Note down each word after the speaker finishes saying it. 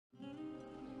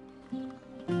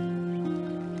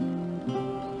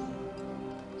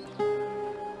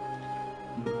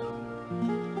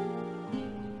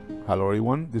Hello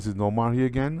everyone, this is Nomar here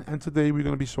again, and today we're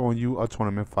going to be showing you a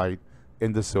tournament fight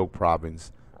in the Silk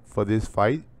Province. For this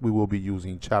fight, we will be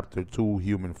using Chapter 2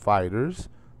 Human Fighters.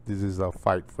 This is a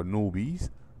fight for newbies,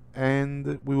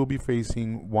 and we will be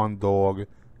facing 1 dog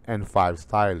and 5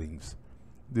 stylings.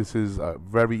 This is a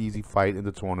very easy fight in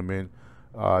the tournament.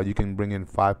 You can bring in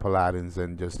 5 paladins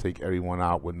and just take everyone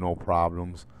out with no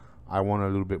problems. I want a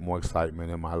little bit more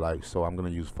excitement in my life, so I'm going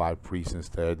to use 5 priests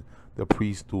instead. The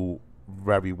priests do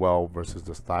very well versus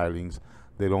the stylings.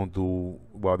 They don't do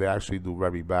well, they actually do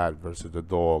very bad versus the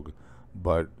dog,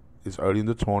 but it's early in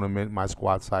the tournament. My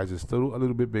squad size is still a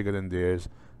little bit bigger than theirs,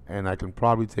 and I can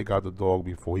probably take out the dog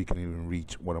before he can even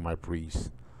reach one of my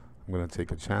priests. I'm gonna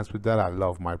take a chance with that. I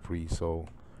love my priest, so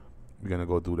we're gonna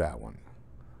go do that one.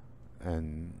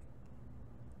 And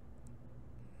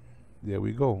there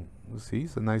we go. See,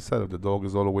 it's a nice setup. The dog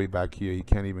is all the way back here. He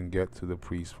can't even get to the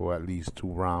priest for at least 2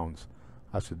 rounds.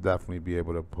 I should definitely be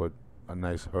able to put a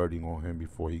nice herding on him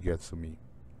before he gets to me.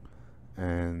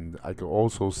 And I can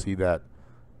also see that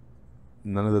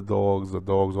none of the dogs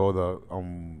or the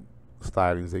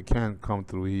stylings, they can't come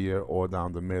through here or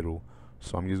down the middle.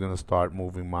 So I'm just going to start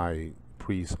moving my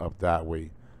priests up that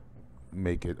way,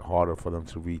 make it harder for them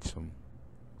to reach them.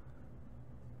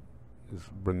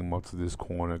 Just bring him up to this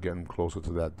corner, get him closer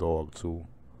to that dog too.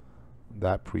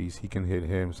 That priest, he can hit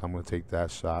him, so I'm going to take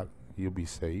that shot. He'll be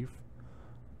safe.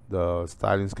 The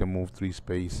stylings can move 3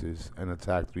 spaces and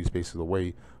attack 3 spaces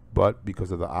away, but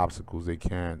because of the obstacles, they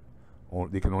can't.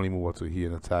 They can only move up to here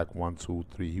and attack 1, 2,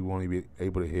 3. He won't only be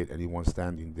able to hit anyone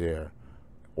standing there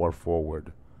or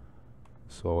forward.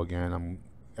 So again, I'm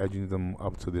edging them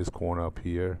up to this corner up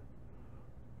here.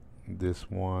 This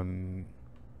one,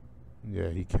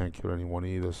 yeah, he can't kill anyone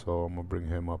either, so I'm gonna bring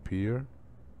him up here.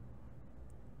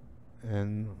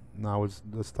 And now it's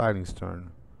the styling's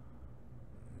turn.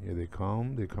 Here they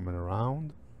come, they're coming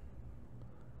around.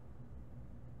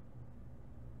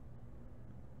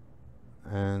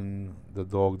 And the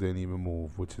dog didn't even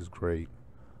move, which is great.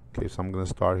 Okay, so I'm gonna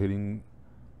start hitting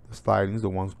the stylings, the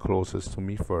ones closest to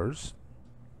me first.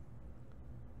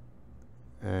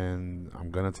 And I'm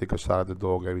gonna take a shot at the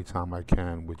dog every time I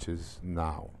can, which is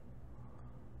now.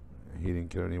 He didn't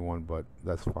kill anyone, but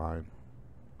that's fine.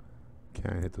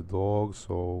 Can't hit the dog,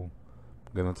 so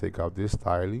I'm gonna take out this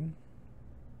styling.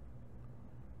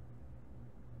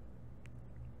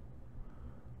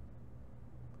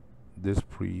 This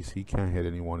priest, he can't hit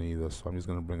anyone either, so I'm just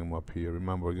gonna bring him up here.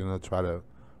 Remember, we're gonna try to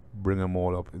bring them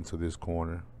all up into this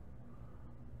corner.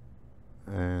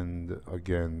 And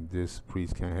again, this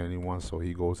priest can't hit anyone, so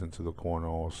he goes into the corner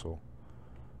also.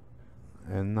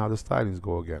 And now the stylings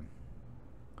go again.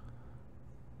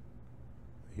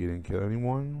 He didn't kill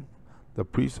anyone. The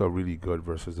priests are really good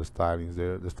versus the stylings.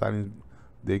 The stylings,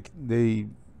 they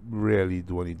rarely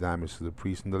do any damage to the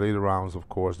priest. In the later rounds, of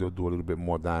course, they'll do a little bit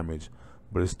more damage,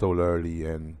 but it's still early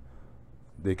and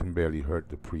they can barely hurt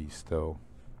the priest still.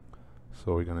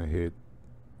 So we're gonna hit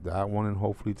that one and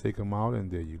hopefully take him out,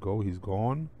 and there you go, he's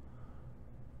gone.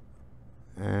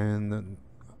 And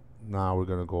now we're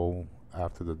gonna go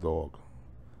after the dog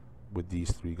with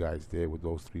these 3 guys there, with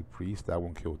those 3 priests. That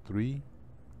one killed 3.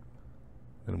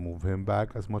 Gonna move him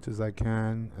back as much as I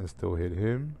can and still hit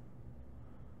him.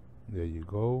 There you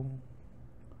go.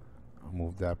 I'll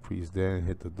move that priest there and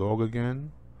hit the dog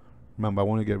again. Remember, I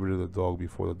want to get rid of the dog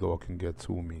before the dog can get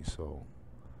to me, so.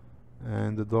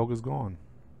 And the dog is gone.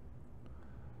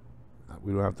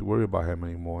 We don't have to worry about him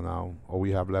anymore now. All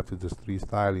we have left is just 3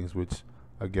 stylings, which,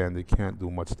 again, they can't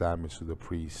do much damage to the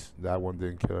priest. That one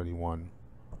didn't kill anyone.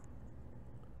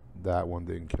 That one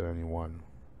didn't kill anyone.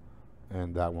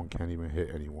 And that one can't even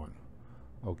hit anyone.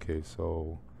 Okay,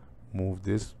 so move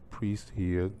this priest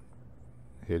here,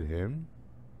 hit him.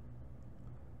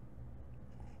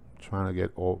 Trying to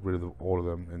get rid of all of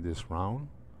them in this round.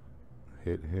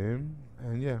 Hit him,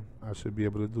 and yeah, I should be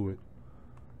able to do it.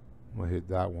 I'm gonna hit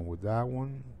that one with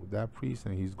that priest,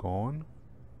 and he's gone.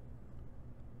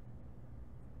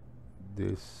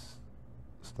 This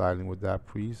styling with that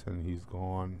priest, and he's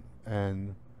gone.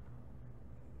 And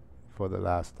for the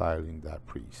last styling, that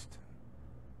priest.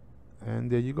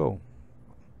 And there you go.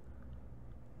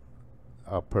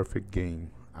 A perfect game.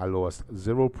 I lost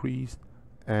 0 priests,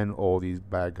 and all these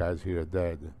bad guys here are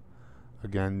dead.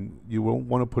 Again, you won't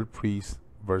want to put priests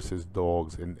versus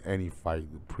dogs in any fight.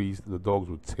 The dogs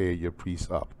would tear your priests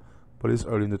up. But it's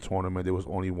early in the tournament. There was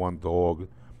only 1 dog.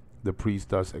 The priest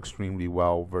does extremely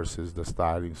well versus the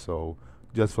styling. So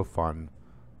just for fun,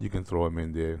 you can throw him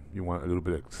in there. You want a little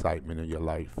bit of excitement in your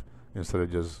life instead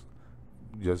of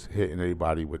just hitting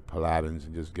everybody with paladins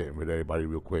and just getting rid of everybody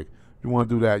real quick. If you want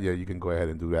to do that, yeah, you can go ahead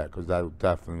and do that, because that will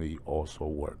definitely also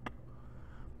work.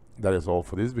 That is all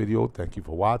for this video. Thank you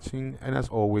for watching, and as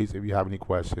always, if you have any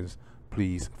questions,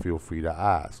 please feel free to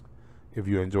ask. If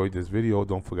you enjoyed this video,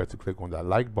 don't forget to click on that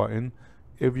like button.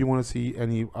 If you want to see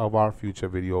any of our future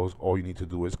videos, all you need to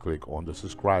do is click on the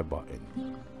subscribe button.